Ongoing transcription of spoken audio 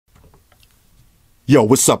Yo,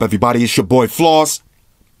 what's up everybody? It's your boy Floss,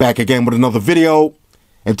 back again with another video.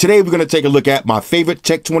 And today we're going to take a look at my favorite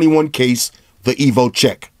Tech21 case, the Evo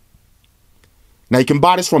Check. Now you can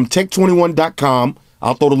buy this from Tech21.com.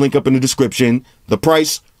 I'll throw the link up in the description. The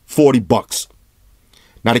price, $40.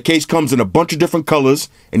 Now the case comes in a bunch of different colors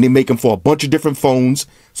and they make them for a bunch of different phones.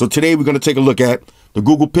 So today we're going to take a look at the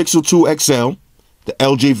Google Pixel 2 XL, the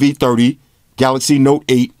LG V30, Galaxy Note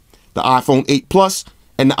 8, the iPhone 8 Plus,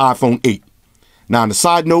 and the iPhone 8. Now, on the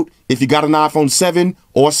side note, if you got an iPhone 7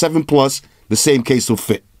 or 7 Plus, the same case will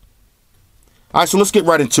fit. All right, so let's get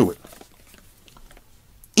right into it.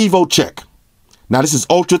 Evo Check. Now, this is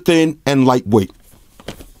ultra thin and lightweight.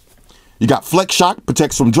 You got Flex Shock,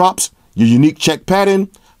 protects from drops, your unique check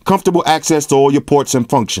pattern, comfortable access to all your ports and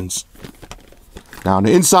functions. Now, on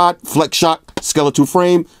the inside, Flex Shock, skeletal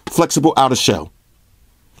frame, flexible outer shell.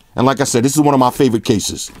 And like I said, this is one of my favorite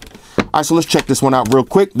cases. All right, so let's check this one out real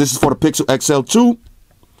quick. This is for the Pixel XL2.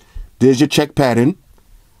 There's your check pattern.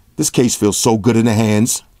 This case feels so good in the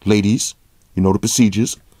hands. Ladies, you know the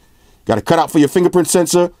procedures. Got a cutout for your fingerprint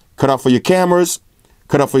sensor, cutout for your cameras,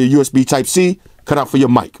 cutout for your USB Type-C, cutout for your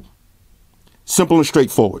mic. Simple and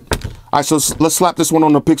straightforward. All right, so let's slap this one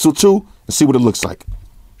on the Pixel 2 and see what it looks like.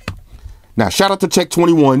 Now, shout out to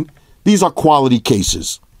Tech21. These are quality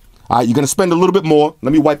cases. All right, you're going to spend a little bit more.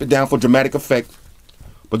 Let me wipe it down for dramatic effect.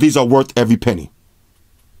 But these are worth every penny.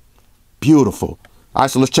 Beautiful. All right,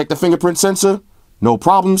 so let's check the fingerprint sensor. No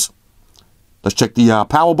problems. Let's check the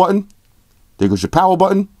power button. There goes your power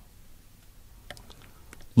button.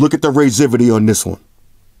 Look at the razivity on this one.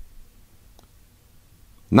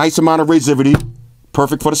 Nice amount of razivity.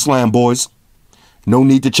 Perfect for the slam boys. No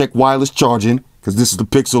need to check wireless charging because this is the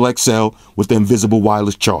Pixel XL with the invisible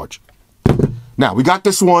wireless charge. Now, we got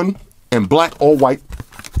this one in black or white.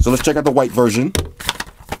 So let's check out the white version.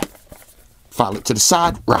 File it to the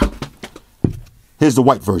side. Here's the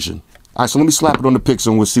white version. All right, so let me slap it on the Pixel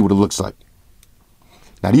and we'll see what it looks like.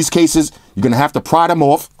 Now, these cases, you're going to have to pry them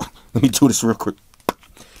off. Let me do this real quick.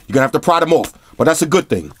 You're going to have to pry them off, but that's a good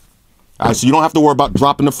thing. All right, so you don't have to worry about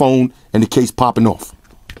dropping the phone and the case popping off.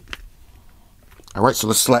 All right, so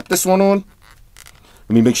let's slap this one on.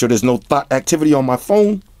 Let me make sure there's no thought activity on my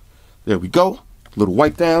phone. There we go. Little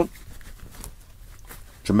wipe down.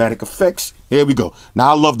 Dramatic effects. Here we go.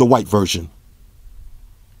 Now, I love the white version.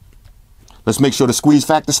 Let's make sure the squeeze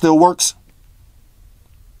factor still works.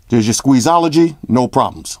 There's your squeezeology. No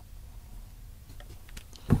problems.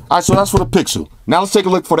 All right, so that's for the Pixel. Now, let's take a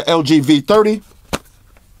look for the LG V30.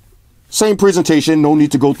 Same presentation. No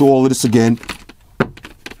need to go through all of this again.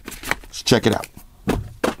 Let's check it out.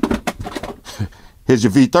 Here's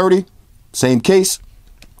your V30. Same case.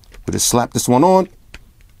 We'll just slap this one on.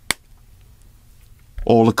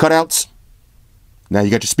 All the cutouts. Now you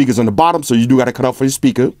got your speakers on the bottom, so you do got to cut out for your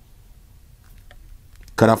speaker.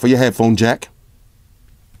 Cut out for your headphone jack.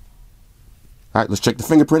 All right, let's check the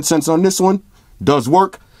fingerprint sensor on this one. Does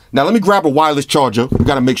work. Now let me grab a wireless charger. We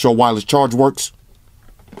got to make sure wireless charge works.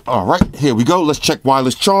 All right, here we go. Let's check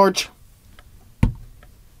wireless charge.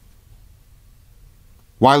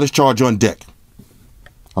 Wireless charge on deck. I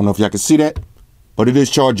don't know if y'all can see that, but it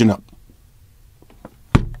is charging up.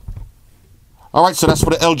 All right, so that's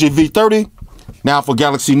for the LG V30. Now for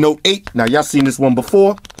Galaxy Note 8. Now, y'all seen this one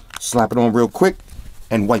before. Slap it on real quick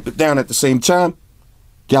and wipe it down at the same time.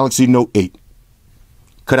 Galaxy Note 8.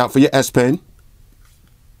 Cut out for your S Pen.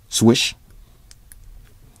 Swish.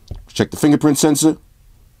 Check the fingerprint sensor.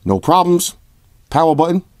 No problems. Power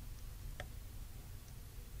button.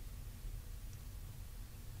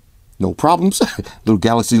 No problems. Little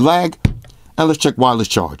Galaxy lag. And let's check wireless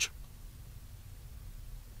charge.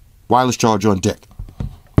 Wireless charge on deck.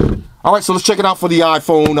 All right, so let's check it out for the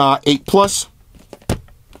iPhone 8 Plus.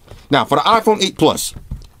 Now, for the iPhone 8 Plus,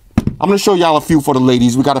 I'm going to show y'all a few for the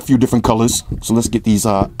ladies. We got a few different colors. So let's get these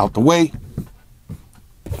out the way.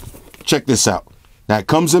 Check this out. Now, it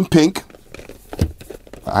comes in pink.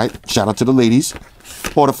 All right, shout out to the ladies.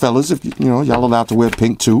 Or the fellas, if you know, y'all allowed to wear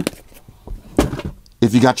pink too.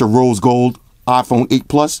 If you got your rose gold iPhone 8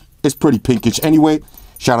 Plus, it's pretty pinkish anyway.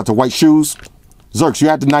 Shout out to white shoes. Zerks, you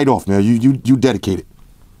had the night off, man. You dedicated.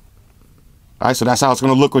 All right, so that's how it's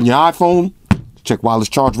going to look on your iPhone. Check wireless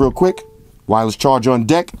charge real quick. Wireless charge on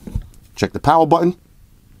deck. Check the power button.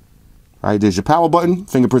 All right, there's your power button.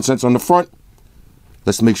 Fingerprint sensor on the front.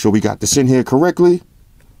 Let's make sure we got this in here correctly.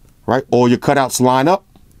 Right, all your cutouts line up.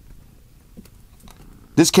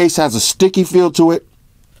 This case has a sticky feel to it,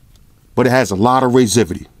 but it has a lot of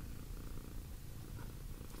razivity.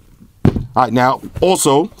 All right, now,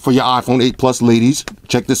 also, for your iPhone 8 Plus ladies,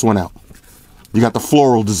 check this one out. You got the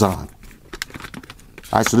floral design.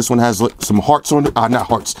 All right, so this one has some hearts on it. Not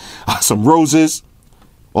hearts. Some roses.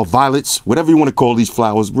 or violets, whatever you want to call these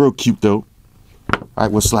flowers. Real cute though. All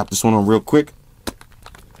right, we'll slap this one on real quick.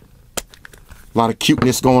 A lot of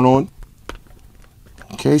cuteness going on.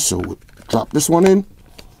 Okay, so we'll drop this one in.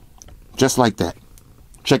 Just like that.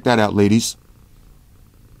 Check that out, ladies.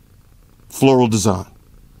 Floral design.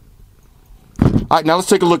 All right, now let's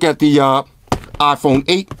take a look at the iPhone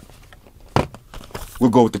 8. We'll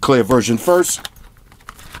go with the clear version first.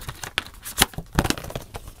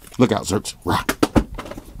 Look out, Zerks. Rock.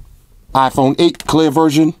 iPhone 8 clear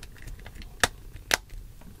version.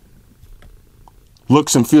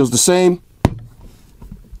 Looks and feels the same.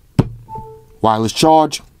 Wireless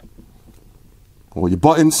charge. All your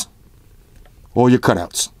buttons. All your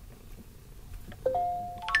cutouts.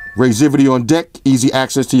 Razivity on deck. Easy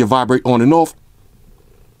access to your vibrate on and off.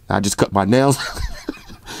 I just cut my nails.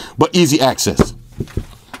 But easy access.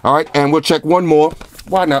 All right, and we'll check one more.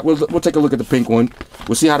 Why not? We'll take a look at the pink one.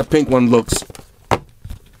 We'll see how the pink one looks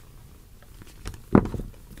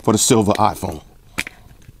for the silver iPhone.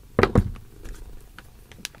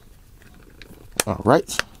 All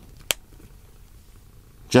right.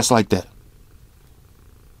 Just like that.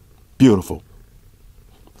 Beautiful.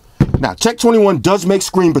 Now, Tech21 does make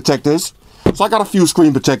screen protectors. So I got a few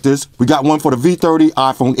screen protectors. We got one for the V30,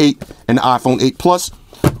 iPhone 8, and the iPhone 8 Plus.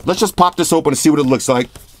 Let's just pop this open and see what it looks like.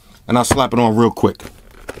 And I'll slap it on real quick.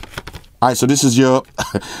 All right, so this is your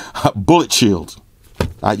bullet shield. All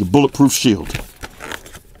right, your bulletproof shield.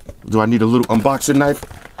 Do I need a little unboxing knife?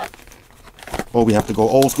 Oh, we have to go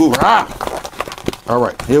old school. Ah! All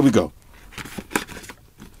right, here we go.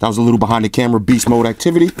 That was a little behind the camera beast mode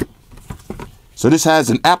activity. So this has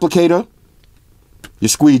an applicator, your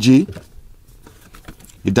squeegee,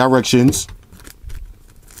 your directions.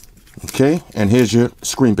 Okay, and here's your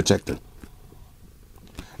screen protector.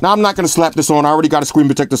 Now, I'm not going to slap this on. I already got a screen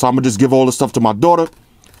protector, so I'm going to just give all the stuff to my daughter.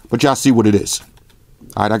 But y'all see what it is.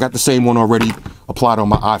 All right, I got the same one already applied on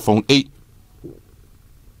my iPhone 8.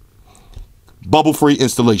 Bubble-free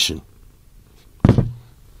installation.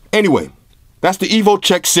 Anyway, that's the Evo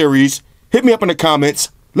Check series. Hit me up in the comments.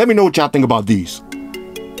 Let me know what y'all think about these.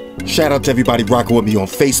 Shout out to everybody rocking with me on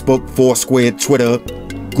Facebook, Foursquare, Twitter,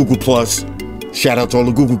 Google+. Shout out to all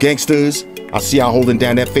the Google gangsters. I see y'all holding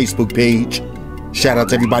down that Facebook page. Shout out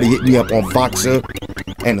to everybody hitting me up on Voxer.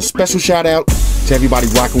 And a special shout out to everybody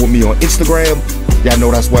rocking with me on Instagram. Y'all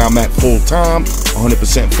know that's where I'm at full time,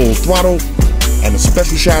 100% full throttle. And a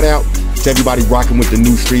special shout out to everybody rocking with the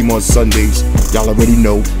new stream on Sundays. Y'all already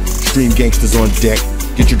know, Stream Gangsters on deck.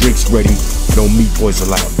 Get your drinks ready. No meat boys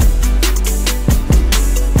allowed.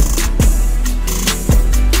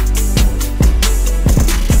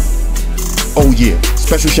 Oh yeah,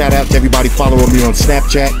 special shout out to everybody following me on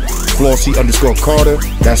Snapchat,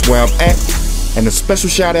 Flossy_Carter, that's where I'm at. And a special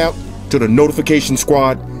shout out to the notification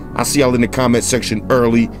squad. I see y'all in the comment section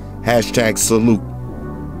early. #salute.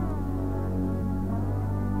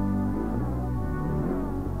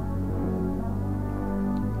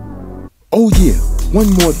 Oh yeah, one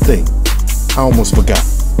more thing. I almost forgot.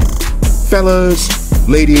 Fellas,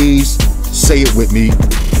 ladies, say it with me.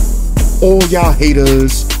 All y'all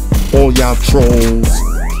haters, all y'all trolls,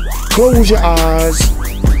 close your eyes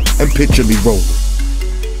and picture me rolling.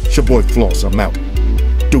 It's your boy Floss, I'm out.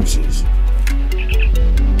 Deuces.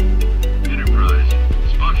 Enterprise,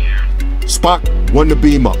 Spock here. Spock, one to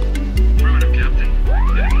beam up. Affirmative, Captain.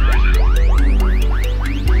 Enterprise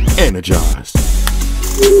out. Energized.